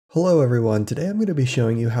Hello everyone, today I'm going to be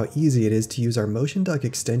showing you how easy it is to use our MotionDuck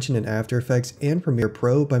extension in After Effects and Premiere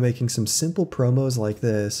Pro by making some simple promos like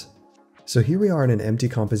this. So here we are in an empty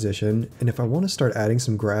composition, and if I want to start adding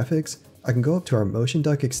some graphics, I can go up to our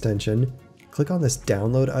MotionDuck extension, click on this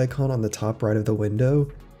download icon on the top right of the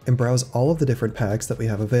window, and browse all of the different packs that we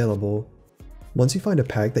have available. Once you find a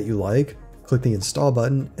pack that you like, click the install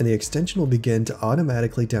button and the extension will begin to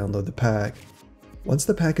automatically download the pack. Once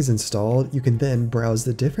the pack is installed, you can then browse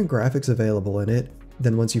the different graphics available in it,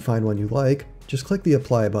 then once you find one you like, just click the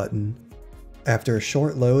apply button. After a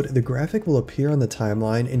short load, the graphic will appear on the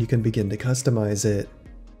timeline and you can begin to customize it.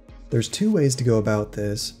 There's two ways to go about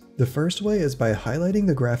this. The first way is by highlighting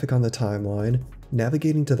the graphic on the timeline,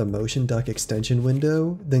 navigating to the MotionDuck extension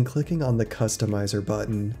window, then clicking on the Customizer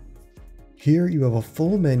button. Here you have a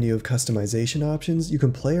full menu of customization options you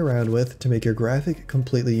can play around with to make your graphic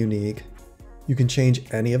completely unique. You can change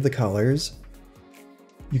any of the colors.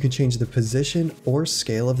 You can change the position or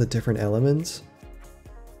scale of the different elements.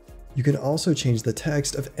 You can also change the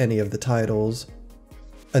text of any of the titles.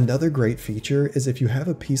 Another great feature is if you have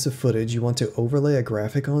a piece of footage you want to overlay a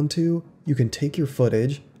graphic onto, you can take your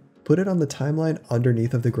footage, put it on the timeline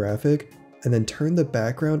underneath of the graphic, and then turn the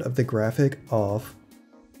background of the graphic off.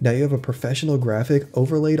 Now you have a professional graphic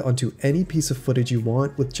overlaid onto any piece of footage you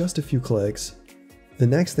want with just a few clicks. The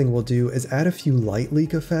next thing we'll do is add a few light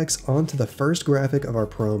leak effects onto the first graphic of our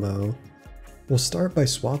promo. We'll start by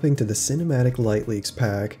swapping to the Cinematic Light Leaks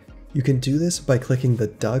pack. You can do this by clicking the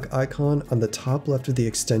duck icon on the top left of the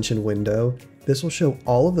extension window. This will show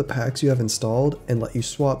all of the packs you have installed and let you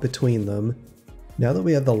swap between them. Now that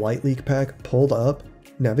we have the light leak pack pulled up,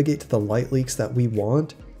 navigate to the light leaks that we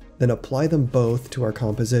want, then apply them both to our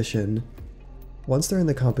composition. Once they're in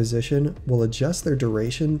the composition, we'll adjust their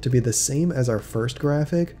duration to be the same as our first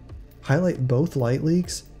graphic, highlight both light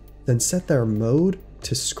leaks, then set their mode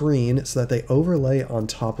to screen so that they overlay on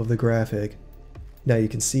top of the graphic. Now you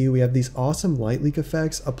can see we have these awesome light leak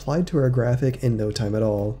effects applied to our graphic in no time at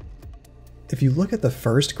all. If you look at the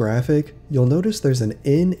first graphic, you'll notice there's an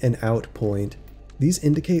in and out point. These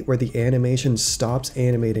indicate where the animation stops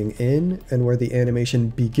animating in and where the animation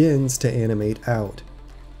begins to animate out.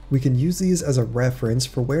 We can use these as a reference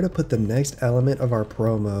for where to put the next element of our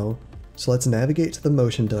promo. So let's navigate to the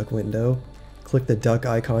MotionDuck window, click the duck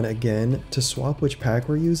icon again to swap which pack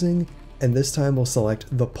we're using, and this time we'll select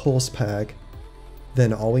the Pulse pack.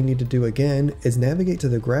 Then all we need to do again is navigate to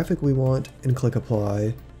the graphic we want and click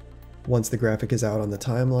apply. Once the graphic is out on the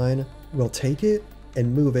timeline, we'll take it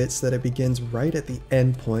and move it so that it begins right at the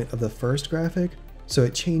end point of the first graphic, so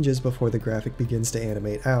it changes before the graphic begins to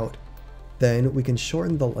animate out. Then we can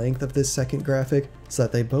shorten the length of this second graphic so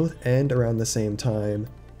that they both end around the same time.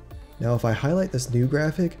 Now if I highlight this new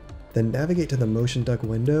graphic, then navigate to the MotionDuck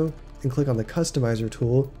window and click on the Customizer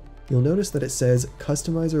tool, you'll notice that it says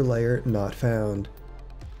Customizer Layer Not Found.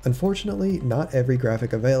 Unfortunately, not every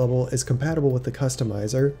graphic available is compatible with the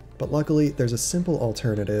Customizer, but luckily there's a simple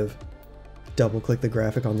alternative. Double-click the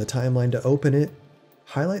graphic on the timeline to open it,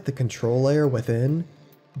 highlight the control layer within,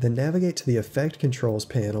 then navigate to the Effect Controls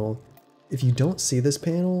panel. If you don't see this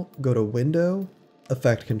panel, go to Window,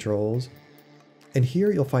 Effect Controls, and here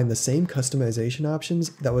you'll find the same customization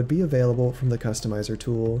options that would be available from the Customizer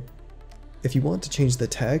tool. If you want to change the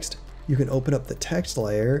text, you can open up the text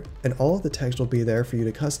layer, and all of the text will be there for you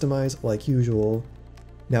to customize like usual.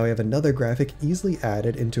 Now we have another graphic easily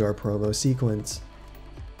added into our promo sequence.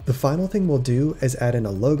 The final thing we'll do is add in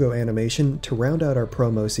a logo animation to round out our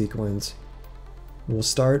promo sequence. We'll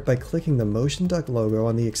start by clicking the MotionDuck logo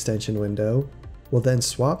on the extension window. We'll then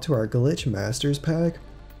swap to our Glitch Masters pack,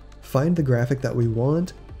 find the graphic that we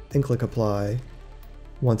want, and click apply.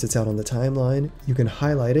 Once it's out on the timeline, you can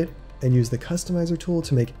highlight it and use the Customizer tool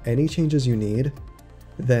to make any changes you need.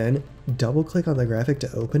 Then double click on the graphic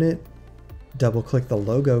to open it, double click the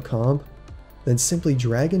logo comp, then simply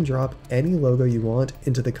drag and drop any logo you want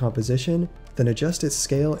into the composition, then adjust its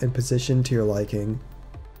scale and position to your liking.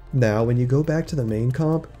 Now, when you go back to the main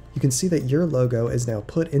comp, you can see that your logo is now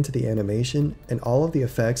put into the animation and all of the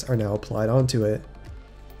effects are now applied onto it.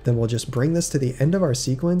 Then we'll just bring this to the end of our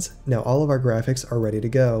sequence. Now all of our graphics are ready to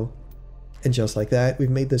go. And just like that, we've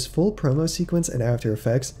made this full promo sequence in After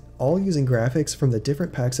Effects, all using graphics from the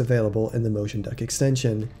different packs available in the MotionDuck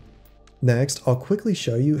extension. Next, I'll quickly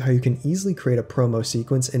show you how you can easily create a promo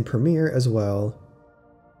sequence in Premiere as well.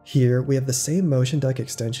 Here, we have the same MotionDuck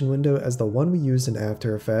extension window as the one we used in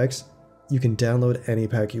After Effects. You can download any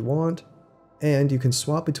pack you want, and you can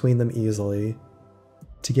swap between them easily.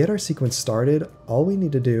 To get our sequence started, all we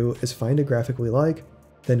need to do is find a graphic we like,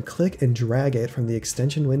 then click and drag it from the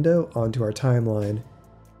extension window onto our timeline.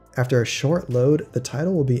 After a short load, the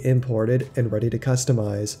title will be imported and ready to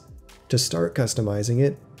customize. To start customizing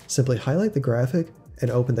it, simply highlight the graphic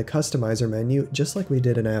and open the Customizer menu just like we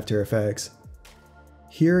did in After Effects.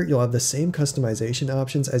 Here, you'll have the same customization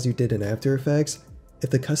options as you did in After Effects. If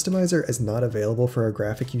the customizer is not available for a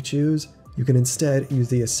graphic you choose, you can instead use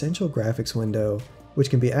the Essential Graphics window, which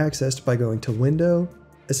can be accessed by going to Window,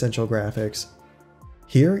 Essential Graphics.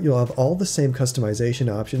 Here, you'll have all the same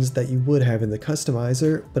customization options that you would have in the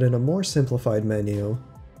customizer, but in a more simplified menu.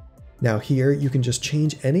 Now here, you can just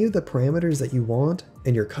change any of the parameters that you want,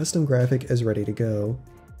 and your custom graphic is ready to go.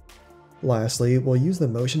 Lastly, we'll use the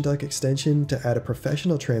MotionDuck extension to add a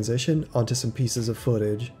professional transition onto some pieces of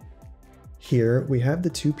footage. Here, we have the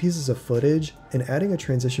two pieces of footage, and adding a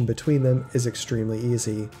transition between them is extremely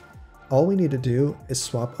easy. All we need to do is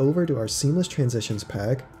swap over to our Seamless Transitions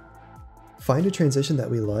pack, find a transition that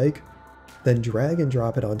we like, then drag and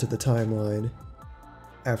drop it onto the timeline.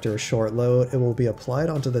 After a short load, it will be applied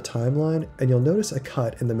onto the timeline, and you'll notice a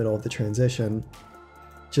cut in the middle of the transition.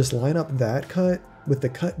 Just line up that cut with the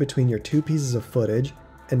cut between your two pieces of footage,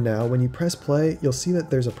 and now when you press play, you'll see that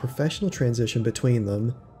there's a professional transition between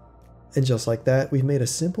them. And just like that, we've made a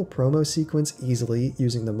simple promo sequence easily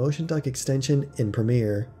using the MotionDuck extension in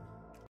Premiere.